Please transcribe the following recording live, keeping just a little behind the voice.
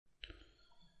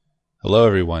Hello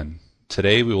everyone.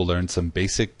 Today we will learn some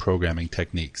basic programming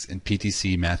techniques in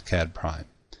PTC Mathcad Prime.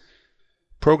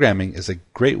 Programming is a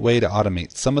great way to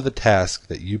automate some of the tasks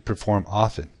that you perform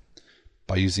often.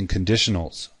 By using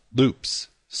conditionals, loops,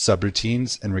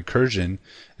 subroutines, and recursion,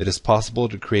 it is possible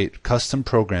to create custom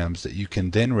programs that you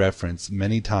can then reference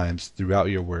many times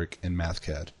throughout your work in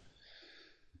Mathcad.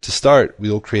 To start, we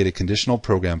will create a conditional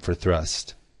program for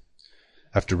thrust.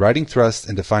 After writing thrust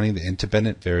and defining the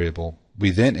independent variable, we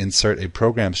then insert a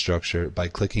program structure by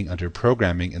clicking under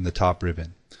Programming in the top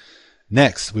ribbon.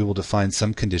 Next, we will define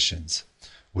some conditions.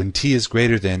 When t is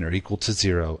greater than or equal to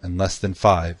 0 and less than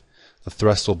 5, the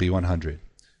thrust will be 100.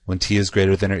 When t is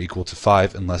greater than or equal to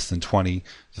 5 and less than 20,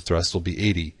 the thrust will be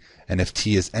 80. And if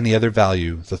t is any other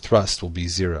value, the thrust will be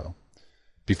 0.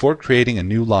 Before creating a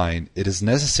new line, it is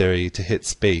necessary to hit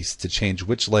space to change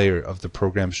which layer of the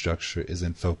program structure is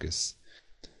in focus.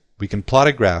 We can plot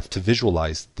a graph to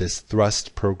visualize this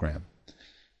thrust program,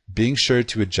 being sure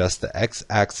to adjust the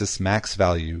x-axis max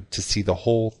value to see the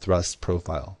whole thrust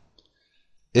profile.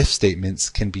 If statements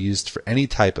can be used for any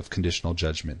type of conditional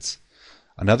judgments.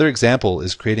 Another example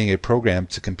is creating a program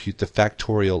to compute the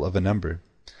factorial of a number.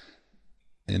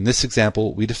 In this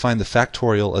example, we define the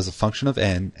factorial as a function of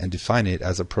n and define it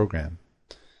as a program.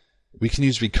 We can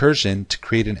use recursion to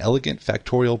create an elegant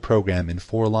factorial program in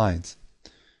 4 lines.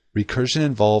 Recursion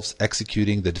involves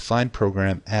executing the defined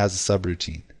program as a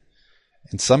subroutine.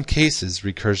 In some cases,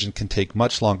 recursion can take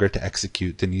much longer to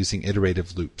execute than using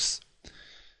iterative loops.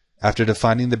 After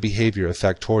defining the behavior of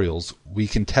factorials, we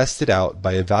can test it out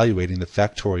by evaluating the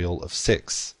factorial of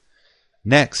 6.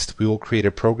 Next, we will create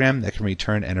a program that can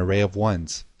return an array of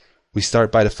 1s. We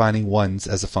start by defining 1s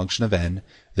as a function of n,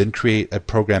 then create a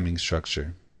programming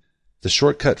structure. The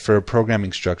shortcut for a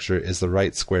programming structure is the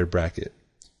right square bracket.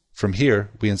 From here,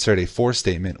 we insert a for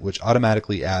statement which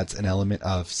automatically adds an element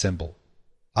of symbol.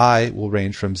 I will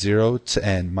range from 0 to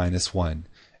n minus 1,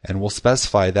 and will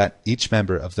specify that each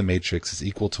member of the matrix is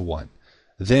equal to 1.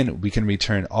 Then we can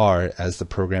return r as the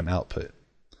program output.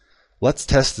 Let's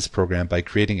test this program by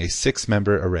creating a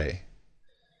 6-member array.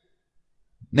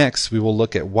 Next, we will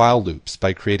look at while loops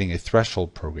by creating a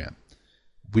threshold program.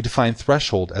 We define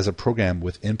threshold as a program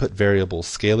with input variables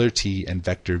scalar t and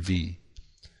vector v.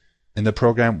 In the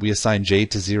program, we assign j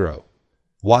to 0.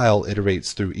 While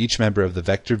iterates through each member of the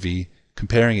vector v,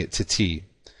 comparing it to t.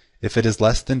 If it is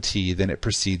less than t, then it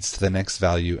proceeds to the next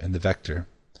value in the vector.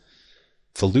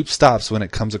 The loop stops when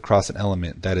it comes across an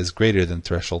element that is greater than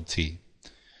threshold t.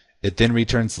 It then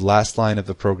returns the last line of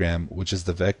the program, which is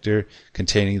the vector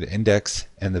containing the index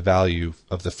and the value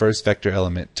of the first vector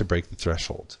element to break the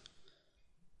threshold.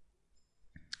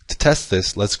 To test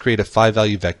this, let's create a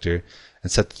 5-value vector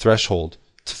and set the threshold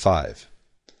to 5.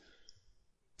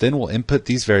 Then we'll input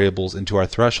these variables into our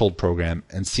threshold program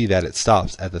and see that it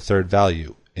stops at the 3rd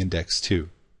value, index 2.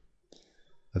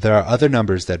 There are other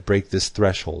numbers that break this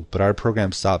threshold, but our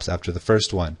program stops after the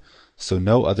first one, so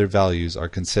no other values are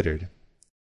considered.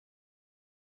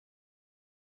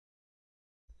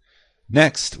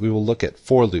 Next, we will look at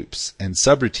for loops and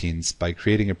subroutines by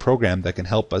creating a program that can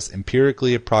help us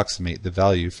empirically approximate the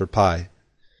value for pi.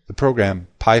 The program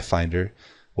PiFinder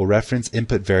will reference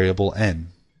input variable n.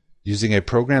 Using a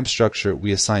program structure,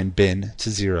 we assign bin to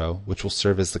 0, which will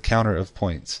serve as the counter of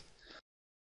points.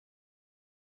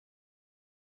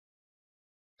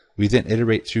 We then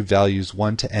iterate through values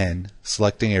 1 to n,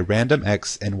 selecting a random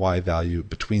x and y value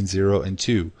between 0 and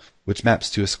 2, which maps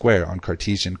to a square on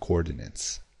Cartesian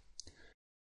coordinates.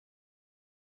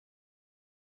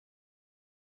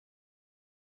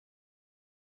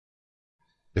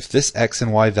 If this x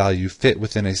and y value fit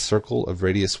within a circle of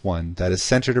radius 1 that is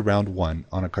centered around 1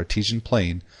 on a Cartesian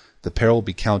plane, the pair will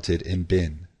be counted in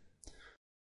bin.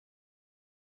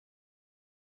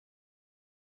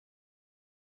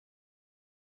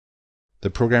 The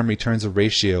program returns a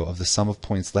ratio of the sum of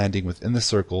points landing within the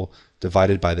circle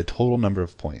divided by the total number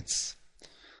of points.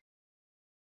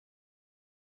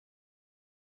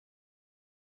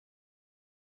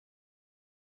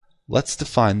 Let's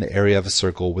define the area of a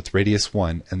circle with radius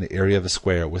 1 and the area of a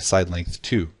square with side length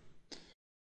 2.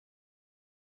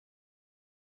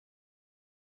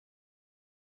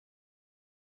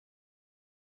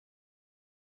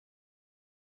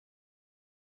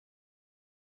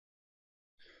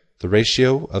 The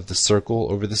ratio of the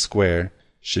circle over the square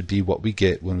should be what we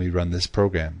get when we run this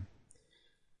program.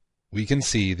 We can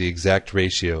see the exact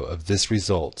ratio of this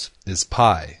result is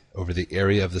pi over the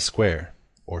area of the square,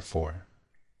 or 4.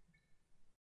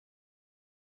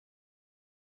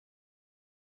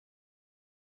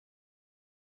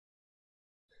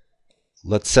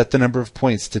 Let's set the number of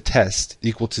points to test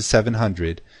equal to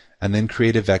 700 and then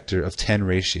create a vector of 10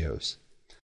 ratios.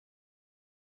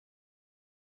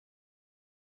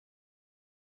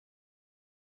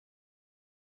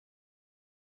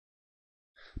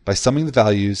 By summing the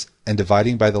values and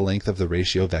dividing by the length of the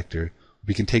ratio vector,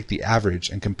 we can take the average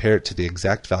and compare it to the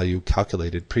exact value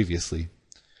calculated previously.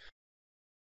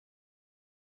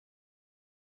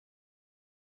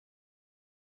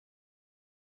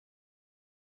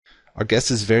 Our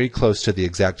guess is very close to the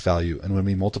exact value, and when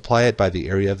we multiply it by the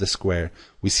area of the square,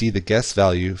 we see the guess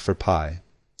value for pi.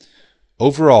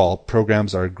 Overall,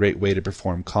 programs are a great way to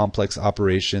perform complex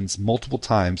operations multiple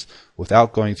times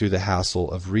without going through the hassle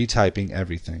of retyping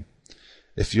everything.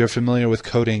 If you're familiar with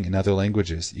coding in other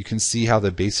languages, you can see how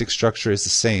the basic structure is the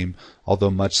same,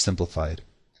 although much simplified.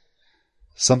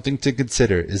 Something to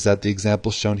consider is that the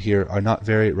examples shown here are not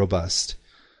very robust.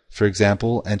 For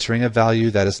example, entering a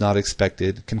value that is not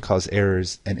expected can cause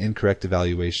errors and incorrect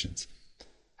evaluations.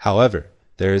 However,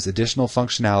 there is additional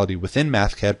functionality within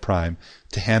Mathcad Prime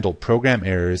to handle program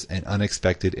errors and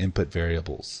unexpected input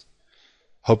variables.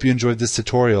 Hope you enjoyed this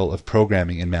tutorial of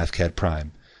programming in Mathcad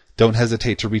Prime. Don't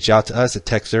hesitate to reach out to us at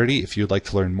Tech30 if you'd like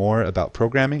to learn more about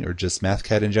programming or just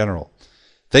Mathcad in general.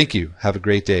 Thank you. Have a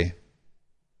great day.